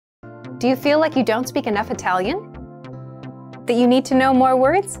Do you feel like you don't speak enough Italian? That you need to know more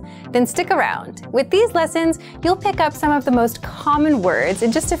words? Then stick around. With these lessons, you'll pick up some of the most common words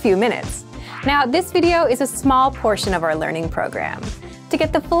in just a few minutes. Now, this video is a small portion of our learning program. To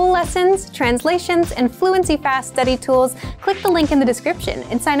get the full lessons, translations, and Fluency Fast Study tools, click the link in the description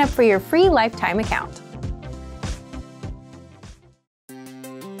and sign up for your free lifetime account.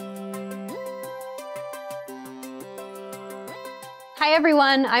 Hi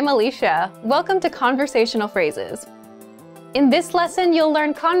everyone, I'm Alicia. Welcome to Conversational Phrases. In this lesson, you'll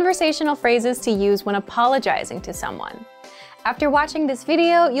learn conversational phrases to use when apologizing to someone. After watching this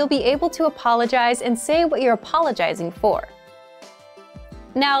video, you'll be able to apologize and say what you're apologizing for.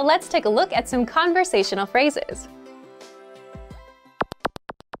 Now let's take a look at some conversational phrases.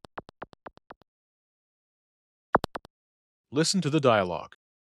 Listen to the dialogue.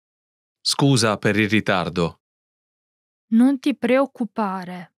 Scusa per il ritardo. Non ti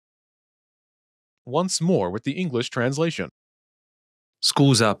preoccupare. Once more with the English translation.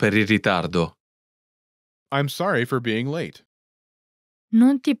 Scusa per il ritardo. I'm sorry for being late.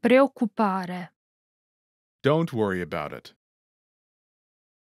 Non ti preoccupare. Don't worry about it.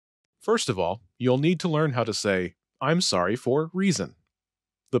 First of all, you'll need to learn how to say, I'm sorry for reason.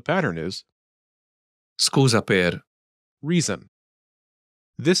 The pattern is Scusa per. reason.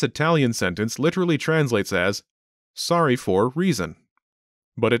 This Italian sentence literally translates as sorry for reason,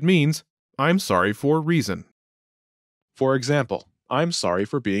 but it means I'm sorry for reason. For example, I'm sorry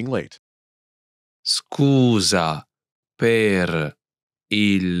for being late. Scusa per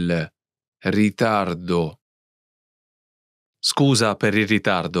il ritardo. Scusa per il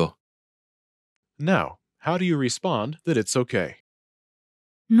ritardo. Now, how do you respond that it's okay?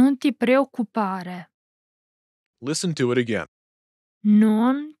 Non ti preoccupare. Listen to it again.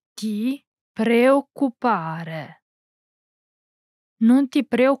 Non ti preoccupare. Non ti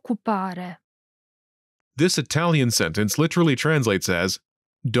preoccupare. This Italian sentence literally translates as,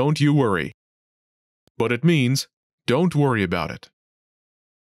 don't you worry. But it means, don't worry about it.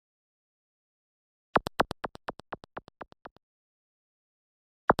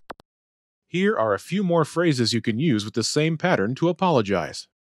 Here are a few more phrases you can use with the same pattern to apologize.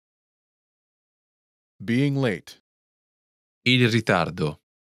 Being late. Il ritardo.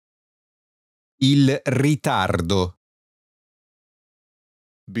 Il ritardo.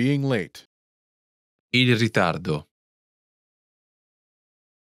 Being late. Il ritardo.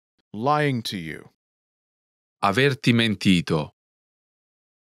 Lying to you. Averti mentito.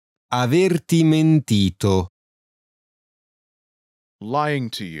 Averti mentito. Lying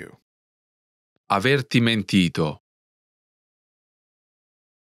to you. Averti mentito.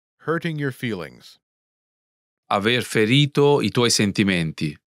 Hurting your feelings. Aver ferito I tuoi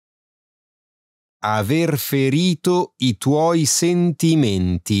sentimenti. Aver ferito i tuoi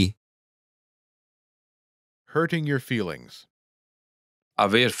sentimenti. Hurting your feelings.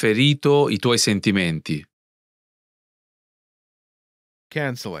 Aver ferito I tuoi sentimenti.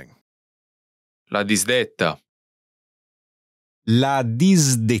 Canceling. La disdetta. La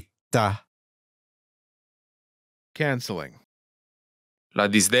disdetta. Canceling. La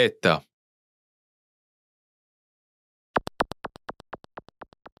disdetta.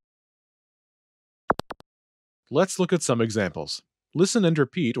 Let's look at some examples. Listen and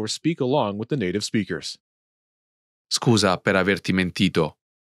repeat or speak along with the native speakers. Scusa per averti mentito.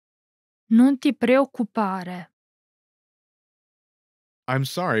 Non ti preoccupare. I'm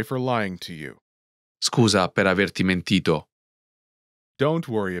sorry for lying to you. Scusa per averti mentito. Don't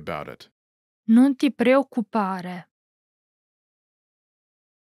worry about it. Non ti preoccupare.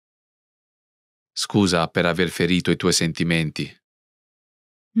 Scusa per aver ferito I tuoi sentimenti.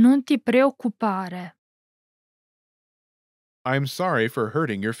 Non ti preoccupare. I'm sorry for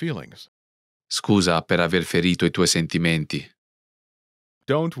hurting your feelings. Scusa per aver ferito I tuoi sentimenti.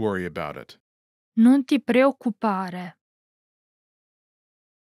 Don't worry about it. Non ti preoccupare.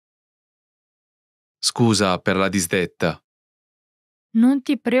 Scusa per la disdetta. Non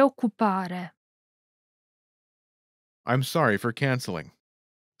ti preoccupare. I'm sorry for canceling.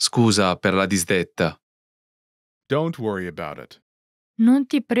 Scusa per la disdetta. Don't worry about it. Non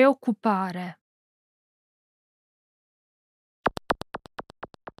ti preoccupare.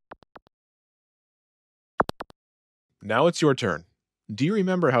 Now it's your turn. Do you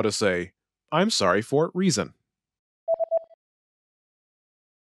remember how to say, I'm sorry for reason?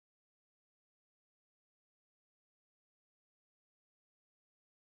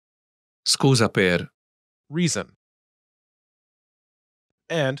 Scusa per. Reason.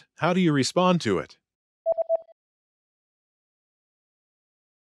 And how do you respond to it?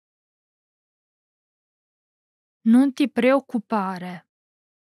 Non ti preoccupare.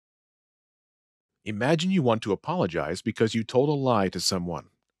 imagine you want to apologize because you told a lie to someone.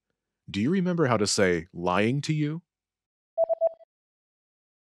 Do you remember how to say lying to you?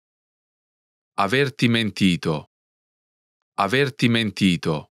 Averti mentito. Averti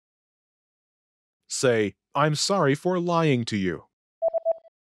mentito. Say, I'm sorry for lying to you.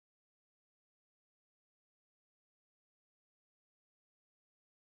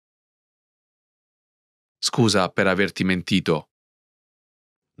 Scusa per averti mentito.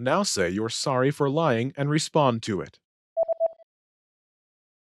 Now say you're sorry for lying and respond to it.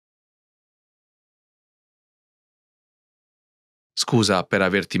 Scusa per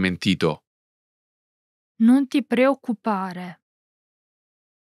averti mentito. Non ti preoccupare.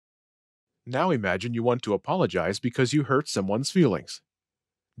 Now imagine you want to apologize because you hurt someone's feelings.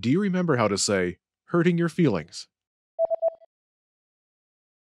 Do you remember how to say, hurting your feelings?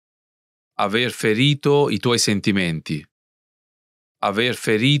 Aver ferito i tuoi sentimenti. Aver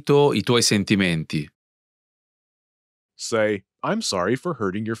ferito i tuoi sentimenti. Say, I'm sorry for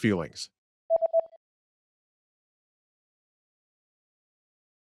hurting your feelings.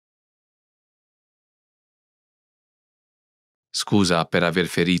 Scusa per aver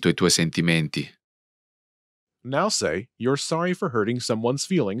ferito i tuoi sentimenti. Now say, you're sorry for hurting someone's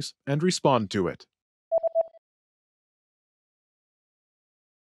feelings and respond to it.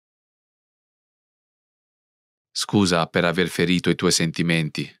 Scusa per aver ferito i tuoi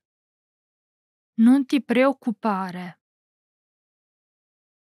sentimenti. Non ti preoccupare.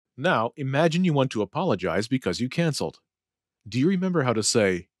 Now imagine you want to apologize because you canceled. Do you remember how to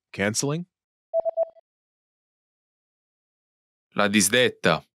say, canceling? La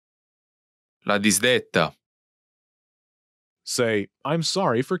disdetta. La disdetta. Say, I'm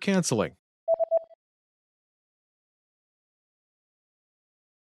sorry for canceling.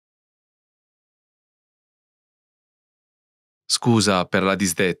 Scusa per la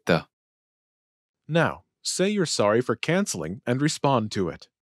disdetta. Now, say you're sorry for canceling and respond to it.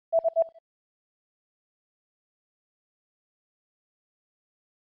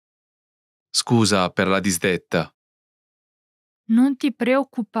 Scusa per la disdetta. Non ti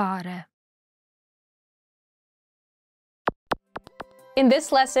preoccupare. In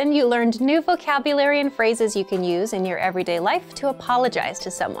this lesson, you learned new vocabulary and phrases you can use in your everyday life to apologize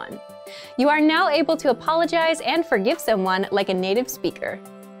to someone. You are now able to apologize and forgive someone like a native speaker.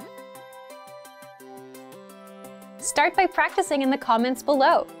 Start by practicing in the comments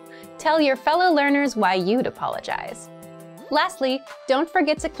below. Tell your fellow learners why you'd apologize. Lastly, don't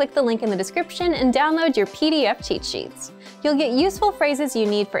forget to click the link in the description and download your PDF cheat sheets. You'll get useful phrases you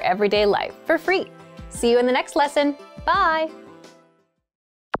need for everyday life for free. See you in the next lesson. Bye!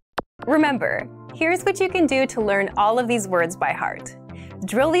 Remember, here's what you can do to learn all of these words by heart.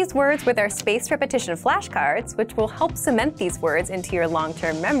 Drill these words with our spaced repetition flashcards, which will help cement these words into your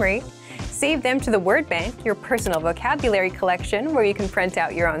long-term memory. Save them to the word bank, your personal vocabulary collection, where you can print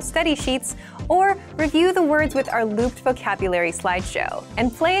out your own study sheets, or review the words with our looped vocabulary slideshow,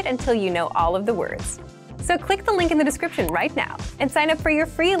 and play it until you know all of the words. So click the link in the description right now and sign up for your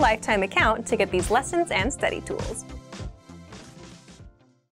free lifetime account to get these lessons and study tools.